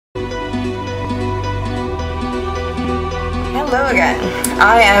Hello again.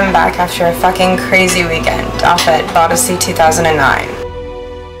 I am back after a fucking crazy weekend off at Bodyssey 2009.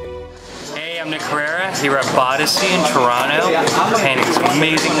 Hey, I'm Nick Hererra here at Bodyssey in Toronto, painting some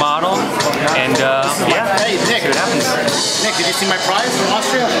amazing model, and yeah, hey, Nick, see what happens. Nick, did you see my prize from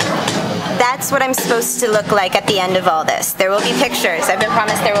Austria? That's what I'm supposed to look like at the end of all this. There will be pictures. I've been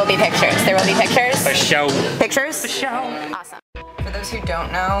promised there will be pictures. There will be pictures. A show. Pictures? A show. Awesome. For those who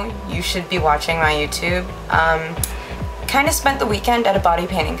don't know, you should be watching my YouTube. Kind of spent the weekend at a body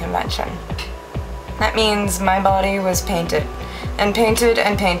painting convention. That means my body was painted, and painted,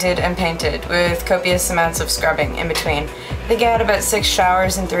 and painted, and painted, with copious amounts of scrubbing in between. I think I had about 6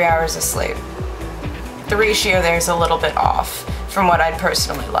 showers and 3 hours of sleep. The ratio there is a little bit off from what I'd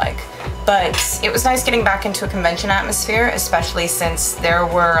personally like. But it was nice getting back into a convention atmosphere, especially since there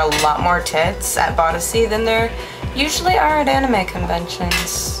were a lot more tits at Bodyssey than there usually are at anime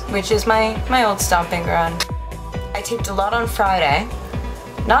conventions, which is my old stomping ground. I taped a lot on Friday,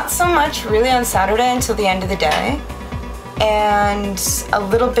 not so much really on Saturday until the end of the day, and a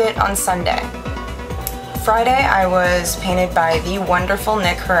little bit on Sunday. Friday I was painted by the wonderful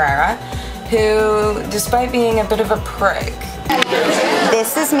Nick Hererra, who, despite being a bit of a prick.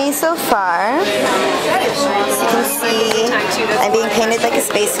 This is me so far. As you can see, I'm being painted like a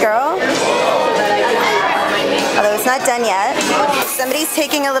space girl. Although it's not done yet. Somebody's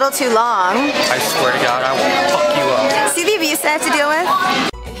taking a little too long. I swear to God, I will fuck you up. See the abuse I have to deal with?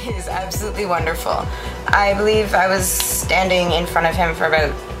 It is absolutely wonderful. I believe I was standing in front of him for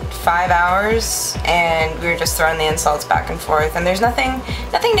about 5 hours, and we were just throwing the insults back and forth. And there's nothing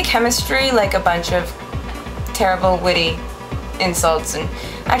to chemistry like a bunch of terrible, witty insults. And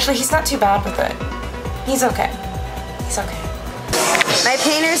actually, he's not too bad with it. He's okay. He's okay. My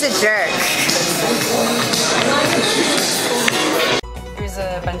painter's a jerk. There was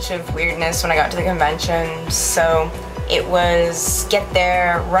a bunch of weirdness when I got to the convention, so it was get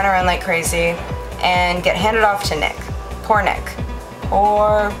there, run around like crazy, and get handed off to Nick. Poor Nick.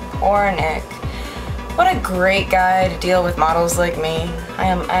 Poor Nick. What a great guy to deal with models like me.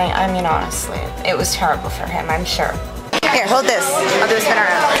 I mean, honestly, it was terrible for him, I'm sure. Here, hold this. I'll do a spin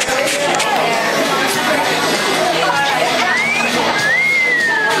around.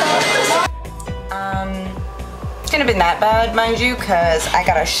 It couldn't have been that bad, mind you, because I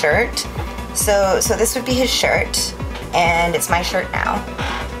got a shirt. So this would be his shirt, and it's my shirt now.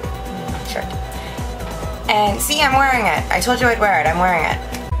 Shirt. And see, I'm wearing it. I told you I'd wear it. I'm wearing it.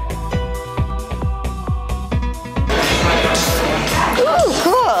 Ooh,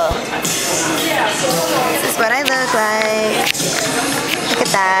 cool. This is what I look like. Look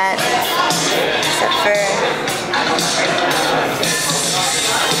at that. Except for...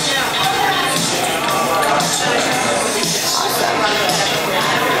 Awesome.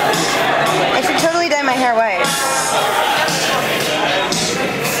 I should totally dye my hair white.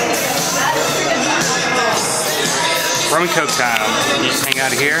 Rum and Coke time. You just hang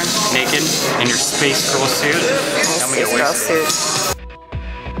out here, naked, in your space girl suit. Space girl suit.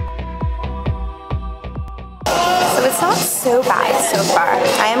 So it's not so bad so far.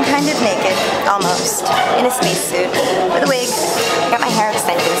 I am kind of naked, almost, in a spacesuit, with a wig. I got my hair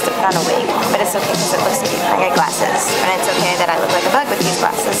extensions to put on a wig, but it's okay because it looks cute. I got glasses, and it's okay that I look like a bug with these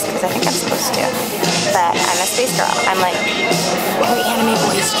glasses, because I think I'm supposed to. But I'm a space girl. I'm like, every anime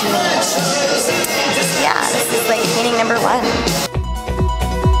boy's dream. Yeah, this is like painting number 1.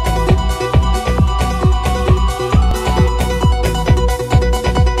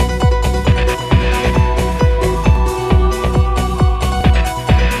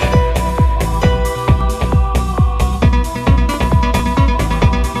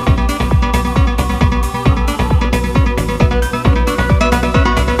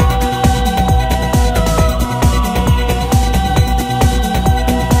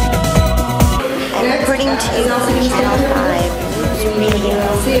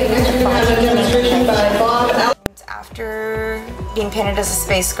 After being painted as a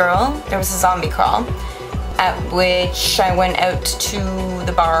space girl, there was a zombie crawl, at which I went out to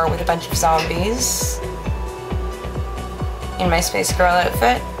the bar with a bunch of zombies in my space girl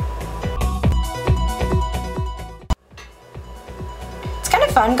outfit. It's kind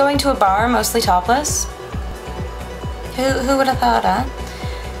of fun going to a bar mostly topless. Who would have thought, huh?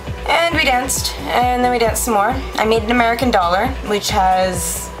 And we danced, and then we danced some more. I made an American dollar, which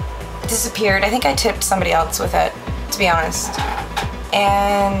has disappeared. I think I tipped somebody else with it, to be honest.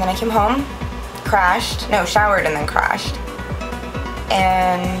 And then I came home, crashed, no, showered and then crashed.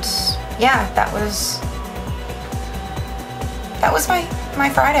 And yeah, that was my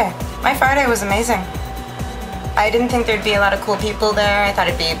Friday. My Friday was amazing. I didn't think there'd be a lot of cool people there. I thought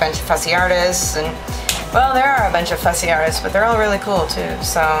it'd be a bunch of fussy artists and Well, there are a bunch of fussy artists, but they're all really cool too,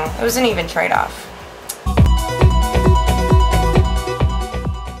 so it was an even trade-off.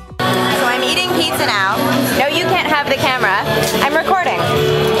 So I'm eating pizza now. No, you can't have the camera. I'm recording.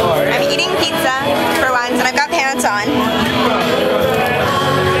 I'm eating pizza for once, and I've got pants on.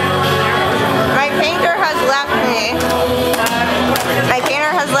 My painter has left me. My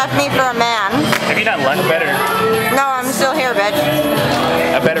painter has left me for a man. Have you not left better? No, I'm still here, bitch.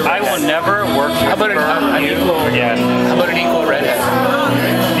 A better redhead. I will never work with How about an equal? Yeah. How about an equal redhead?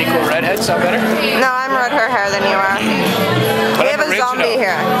 Equal redhead sound better? No, I'm redder hair than you are. But We have a zombie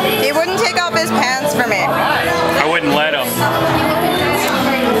here. He wouldn't take off his pants for me. I wouldn't let him.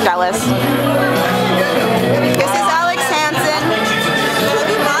 Jealous. This is Alex Hansen.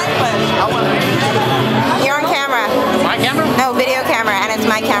 You're on camera. My camera? No, video camera, and it's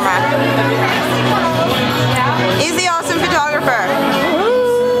my camera. He's the awesome photographer.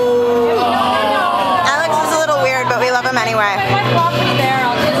 Alex is a little weird, but we love him anyway.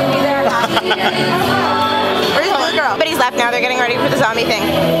 Where's the blue girl? But he's left now. They're getting ready for the zombie thing.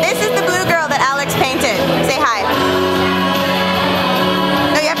 This is the blue girl that Alex painted. Say hi.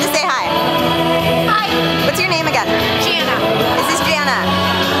 No, you have to say hi. Hi. What's your name again? Gianna. This is Gianna.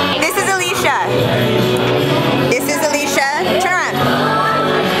 This is Alicia. This is Alicia. Turn around.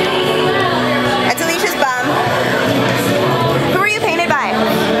 That's Alicia's bum. Who were you painted by?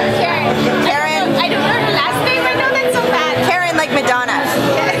 Karen. Karen. I don't know her last name. I know that's so bad. Karen, like Madonna.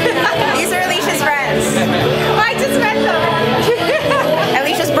 These are Alicia's friends. I just met them.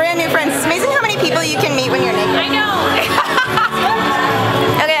 Alicia's brand new friends. It's amazing how many people you can meet when you're naked. I know.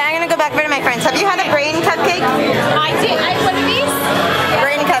 Okay, I'm gonna go back over to my friends. Have you had a brain cupcake? I did. What are these?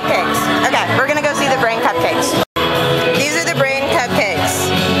 Brain cupcakes. Okay, we're gonna go see the brain cupcakes. These are the brain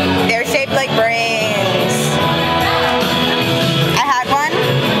cupcakes. They're shaped like brains. I had one.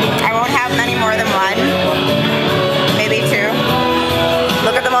 I won't have many more than one. Maybe two.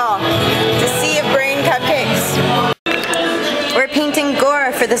 Look at them all. It's a sea of brain cupcakes. We're painting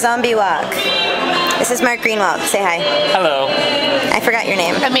gore for the zombie walk. This is Mark Greenawalt. Say hi. Hello. I forgot your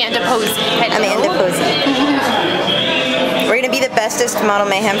name. Amanda Posey. Amanda Posey. We're gonna be the bestest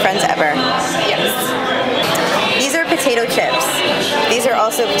ModelMayhem friends ever. Yes. These are potato chips. These are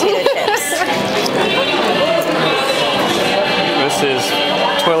also potato chips. This is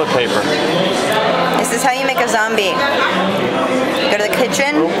toilet paper. This is how you make a zombie. You go to the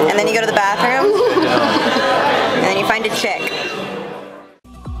kitchen, and then you go to the bathroom, and then you find a chick.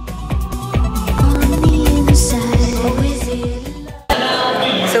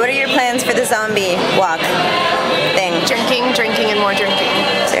 So what are your plans for the zombie walk thing? Drinking, and more drinking.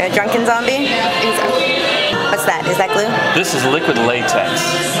 So a drunken zombie? Exactly. What's that? Is that glue? This is liquid latex.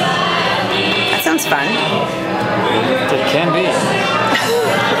 That sounds fun. It can be.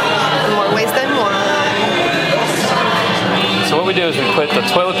 More ways than one. So what we do is we put the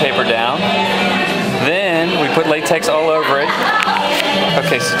toilet paper down, then we put latex all over it.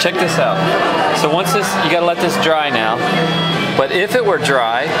 Okay, so check this out. So once this, you gotta let this dry now. But if it were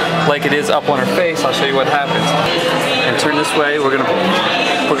dry, like it is up on her face, I'll show you what happens. And turn this way, we're gonna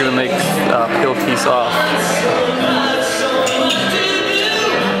make peel piece off.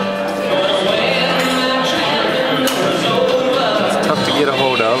 It's tough to get a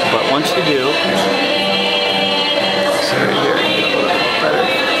hold of, but once you do, so here, get a little better.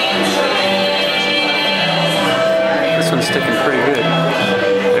 This one's sticking pretty good.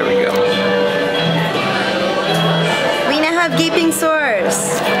 There we go. We now have gaping sores.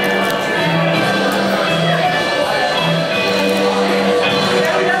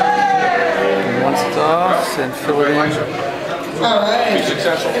 Once it's off, and fill it in. Alright. I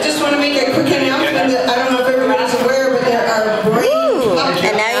just want to make a quick announcement that I don't know if everybody's aware, but there are brain cupcakes.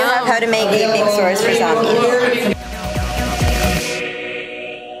 And now you have how to make gaping sores for zombies.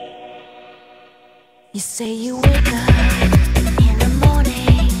 You say you wake up